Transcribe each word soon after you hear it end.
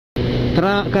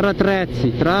tra carro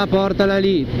attrezzi, tra portala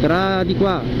lì, tra di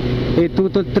qua e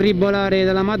tutto il tribolare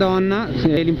della Madonna.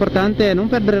 L'importante è non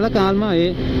perdere la calma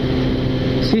e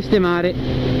sistemare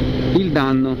il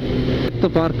danno.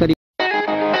 Porca di...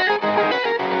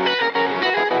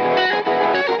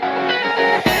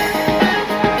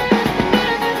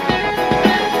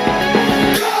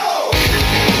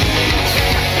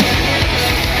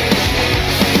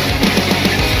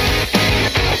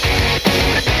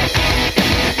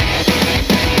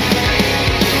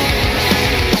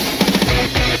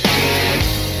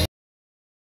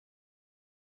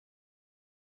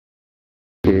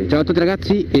 Ciao a tutti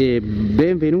ragazzi e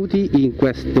benvenuti in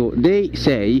questo day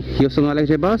 6. Io sono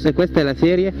Alex Boss e questa è la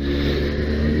serie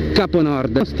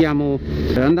Caponord. Stiamo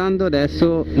andando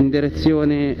adesso in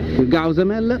direzione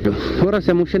Gausamel. Ora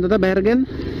stiamo uscendo da Bergen,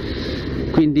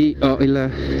 quindi ho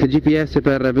il GPS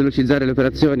per velocizzare le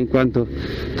operazioni, in quanto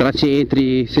tra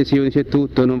centri, sensi unici e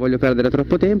tutto non voglio perdere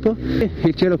troppo tempo.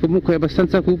 Il cielo comunque è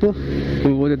abbastanza cupo,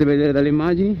 come potete vedere dalle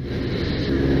immagini.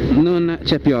 Non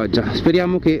c'è pioggia,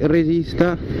 speriamo che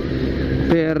resista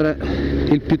per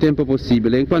il più tempo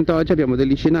possibile, in quanto oggi abbiamo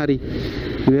degli scenari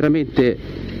veramente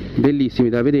bellissimi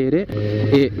da vedere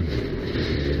e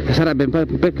sarebbe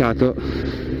un peccato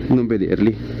non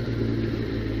vederli.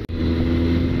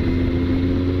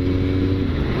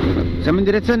 Siamo in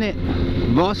direzione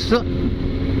Voss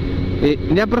e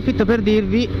ne approfitto per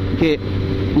dirvi che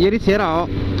ieri sera ho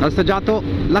assaggiato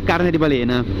la carne di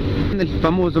balena nel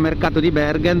famoso mercato di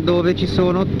Bergen, dove ci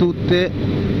sono tutte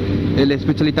le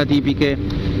specialità tipiche.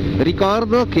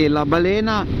 Ricordo che la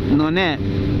balena non è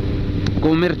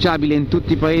commerciabile in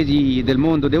tutti i paesi del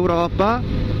mondo d'Europa,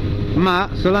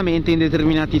 ma solamente in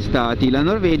determinati stati. La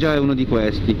Norvegia è uno di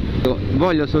questi.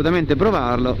 Voglio assolutamente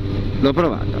provarlo, l'ho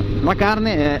provata. La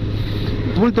carne è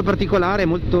molto particolare,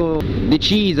 molto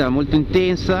decisa, molto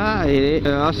intensa e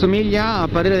assomiglia, a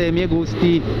parere dei miei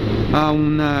gusti, a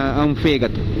un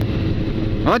fegato.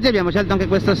 Oggi abbiamo scelto anche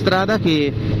questa strada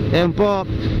che è un po'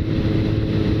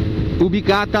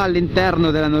 ubicata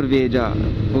all'interno della Norvegia,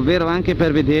 ovvero anche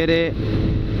per vedere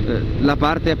la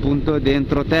parte appunto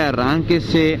dentro terra, anche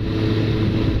se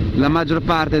la maggior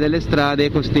parte delle strade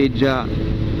costeggia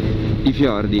i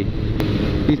fiordi.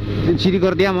 Ci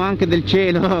ricordiamo anche del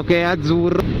cielo che è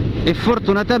azzurro e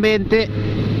fortunatamente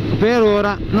per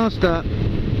ora non sta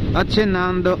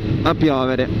accennando a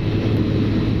piovere.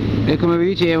 E come vi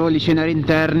dicevo, gli scenari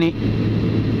interni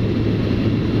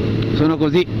sono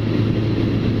così.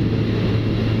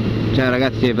 Cioè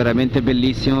ragazzi, è veramente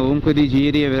bellissimo, ovunque ti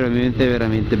giri è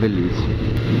veramente bellissimo.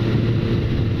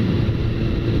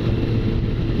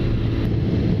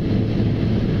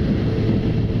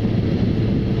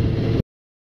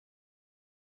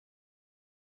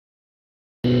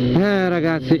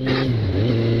 Ragazzi,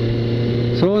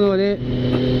 sono le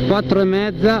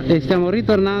 4:30 e stiamo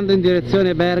ritornando in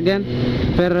direzione Bergen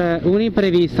per un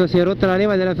imprevisto. Si è rotta la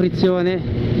leva della frizione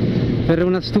per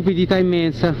una stupidità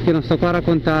immensa che non sto qua a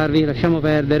raccontarvi, lasciamo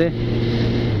perdere.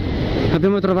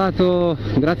 Abbiamo trovato,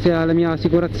 grazie alla mia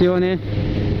assicurazione,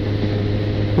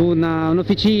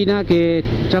 un'officina che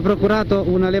ci ha procurato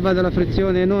una leva della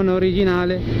frizione non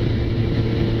originale.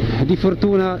 Di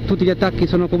fortuna tutti gli attacchi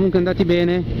sono comunque andati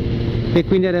bene e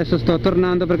quindi adesso sto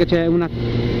tornando perché c'è una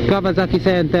Kawasaki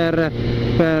Center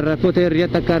per poter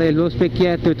riattaccare lo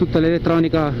specchietto e tutta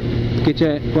l'elettronica che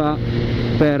c'è qua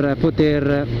per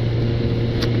poter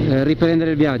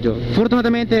riprendere il viaggio.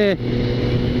 Fortunatamente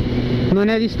non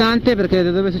è distante, perché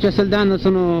da dove è successo il danno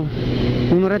sono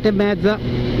un'oretta e mezza,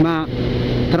 ma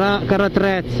tra carro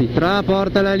attrezzi, tra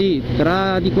portala lì,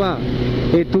 tra di qua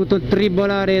e tutto il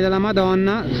tribolare della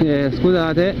Madonna,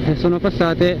 scusate, sono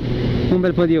passate un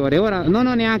bel po' di ore. Ora non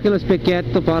ho neanche lo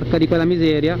specchietto, porca di quella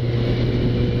miseria,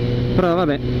 però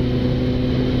vabbè,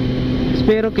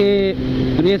 spero che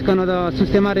riescano a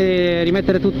sistemare e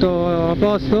rimettere tutto a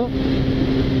posto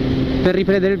per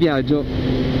riprendere il viaggio.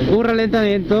 Un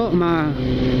rallentamento, ma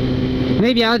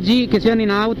nei viaggi, che siano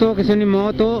in auto, che siano in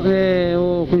moto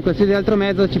o con qualsiasi altro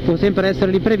mezzo, ci può sempre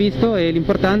essere l'imprevisto e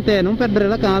l'importante è non perdere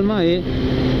la calma e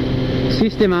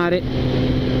sistemare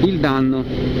il danno.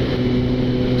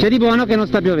 C'è di buono che non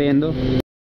sta piovendo.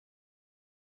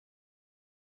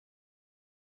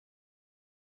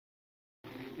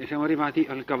 E siamo arrivati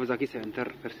al Kawasaki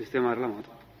Center per sistemare la moto.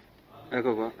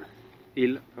 Ecco qua,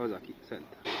 il Kawasaki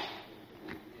Center.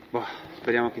 Boh,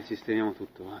 speriamo che sistemiamo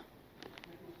tutto.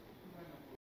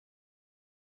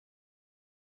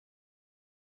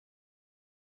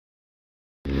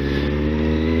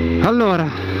 Allora,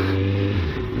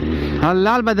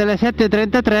 all'alba delle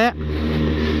 7:33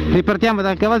 ripartiamo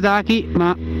dal Kawasaki,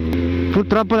 ma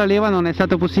purtroppo la leva non è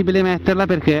stato possibile metterla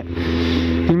perché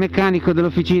il meccanico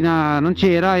dell'officina non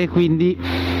c'era e quindi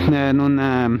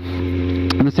non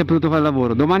si è potuto fare il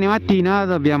lavoro. Domani mattina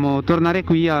dobbiamo tornare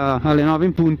qui alle 9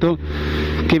 in punto,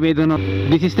 che vedono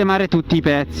di sistemare tutti i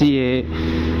pezzi e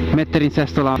mettere in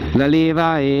sesto la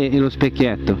leva e lo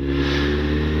specchietto.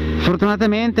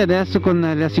 Fortunatamente adesso con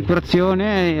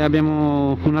l'assicurazione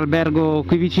abbiamo un albergo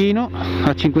qui vicino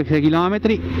a 5 km,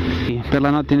 per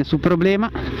la notte nessun problema.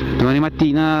 Domani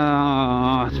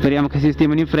mattina speriamo che si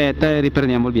sistemino in fretta e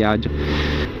riprendiamo il viaggio.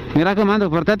 Mi raccomando,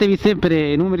 portatevi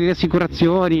sempre numeri di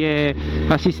assicurazioni e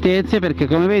assistenze, perché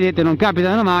come vedete non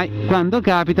capitano mai. Quando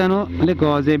capitano le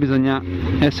cose bisogna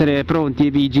essere pronti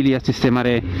e vigili a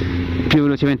sistemare il più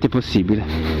velocemente possibile.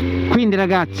 Quindi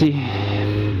ragazzi,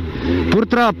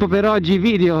 purtroppo per oggi il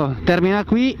video termina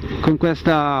qui con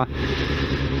questo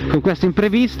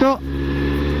imprevisto.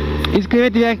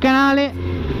 Iscrivetevi al canale,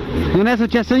 non è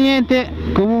successo niente,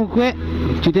 comunque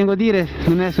ci tengo a dire,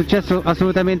 non è successo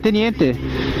assolutamente niente,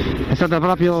 è stata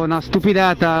proprio una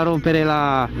stupidata rompere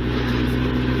la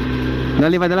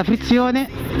leva della frizione.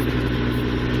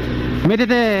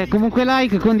 Mettete comunque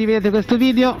like, condividete questo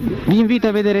video, vi invito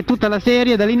a vedere tutta la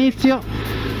serie dall'inizio.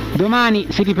 Domani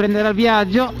si riprenderà il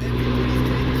viaggio,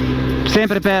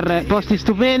 sempre per posti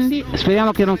stupendi,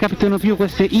 speriamo che non capitino più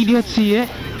queste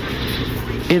idiozie.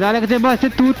 E da Alex è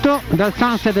tutto, dal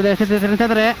sunset delle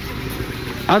 7:33,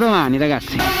 a domani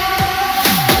ragazzi.